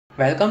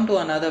Welcome to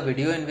another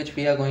video in which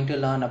we are going to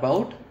learn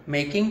about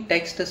making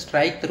text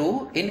strike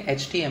through in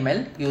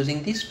HTML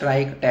using the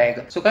strike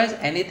tag. So guys,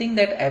 anything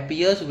that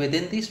appears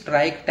within the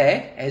strike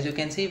tag, as you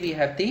can see, we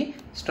have the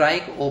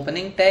strike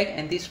opening tag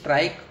and the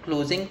strike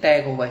closing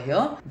tag over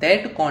here.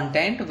 That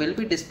content will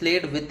be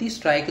displayed with the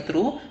strike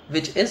through,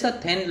 which is a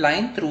thin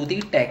line through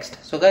the text.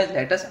 So guys,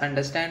 let us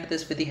understand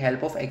this with the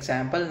help of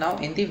example now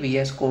in the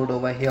VS Code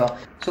over here.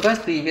 So guys,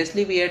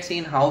 previously we had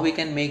seen how we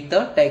can make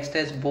the text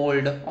as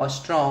bold or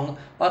strong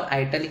or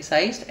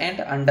italicized and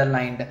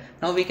underlined.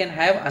 Now we can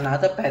have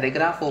another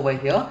paragraph over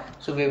here.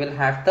 So we will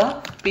have the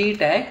P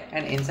tag,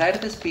 and inside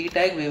this P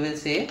tag we will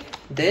say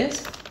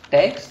this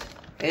text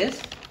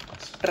is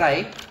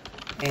strike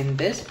in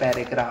this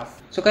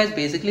paragraph. So guys,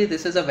 basically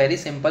this is a very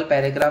simple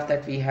paragraph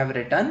that we have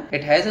written.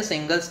 It has a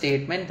single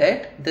statement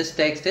that this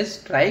text is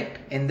striked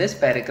in this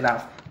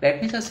paragraph. Let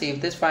me just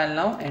save this file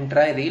now and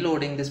try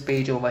reloading this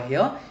page over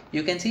here.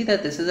 You can see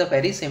that this is a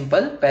very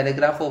simple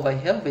paragraph over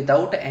here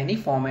without any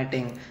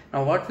formatting.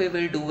 Now what we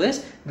will do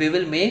is we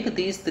will make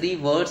these three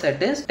words,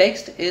 that is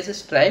text is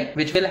strike,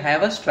 which will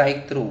have a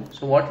strike through.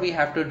 So what we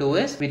have to do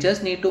is we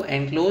just need to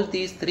enclose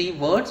these three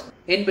words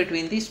in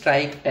between the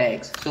strike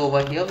tags. So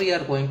over here we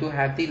are going to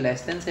have the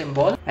less than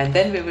symbol, and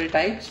then we will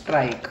type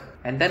strike,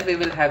 and then we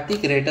will have the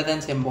greater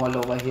than symbol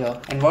over here.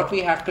 And what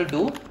we have to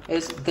do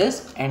is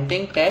this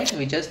ending tag,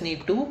 we just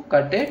need to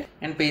cut it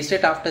and paste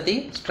it after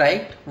the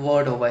striked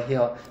word over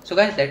here. So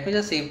guys, let me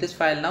just save this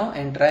file now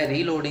and try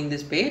reloading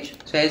this page.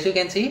 So as you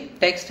can see,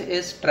 text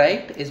is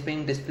striked is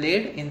being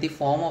displayed in the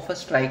form of a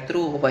strike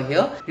through over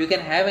here. You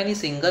can have any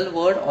single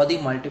word or the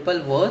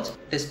multiple words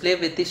display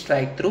with the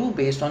strike through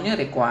based on your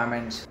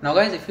requirements. Now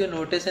guys, if you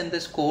notice in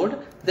this code,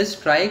 this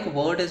strike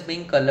word is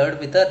being colored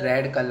with a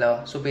red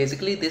color. So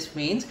basically this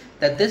means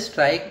that this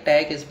strike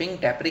tag is being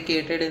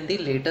deprecated in the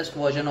latest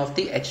version of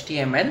the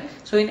HTML.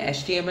 So in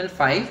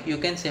HTML5 you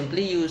can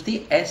simply use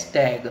the S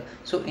tag.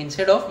 So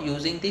instead of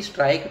using the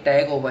strike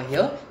tag over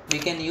here, we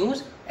can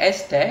use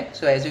S tag.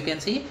 So as you can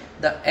see,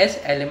 the S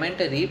element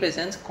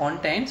represents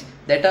contents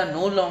that are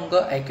no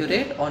longer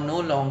accurate or no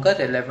longer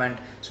relevant.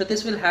 So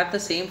this will have the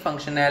same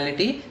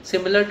functionality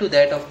similar to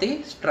that of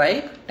the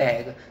strike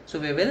tag. So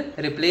we will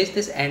replace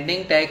this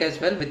ending tag as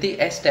well with the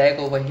S tag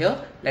over here.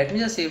 Let me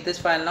just save this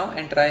file now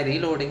and try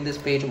reloading this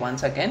page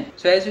once again.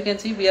 So as you can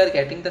see, we are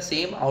getting the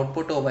same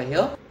output over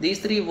here. These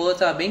three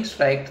words are being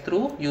striked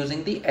through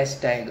using the S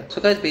tag.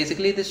 So guys,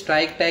 basically the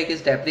strike tag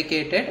is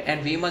deprecated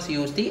and we must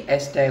use the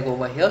S tag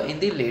over here in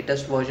the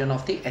latest version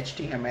of the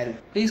HTML.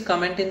 Please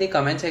comment in the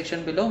comment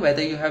section below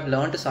whether you have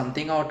learned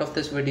something out of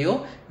this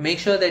video. Make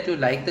sure that you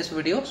like this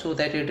video so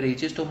that it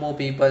reaches to more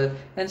people,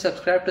 and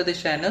subscribe to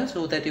this channel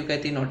so that you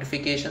get the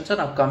notifications on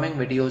upcoming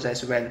videos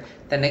as well.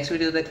 The next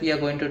video that we are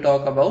going to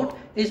talk about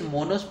is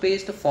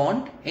monospaced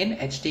font in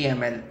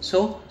HTML.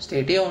 So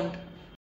stay tuned.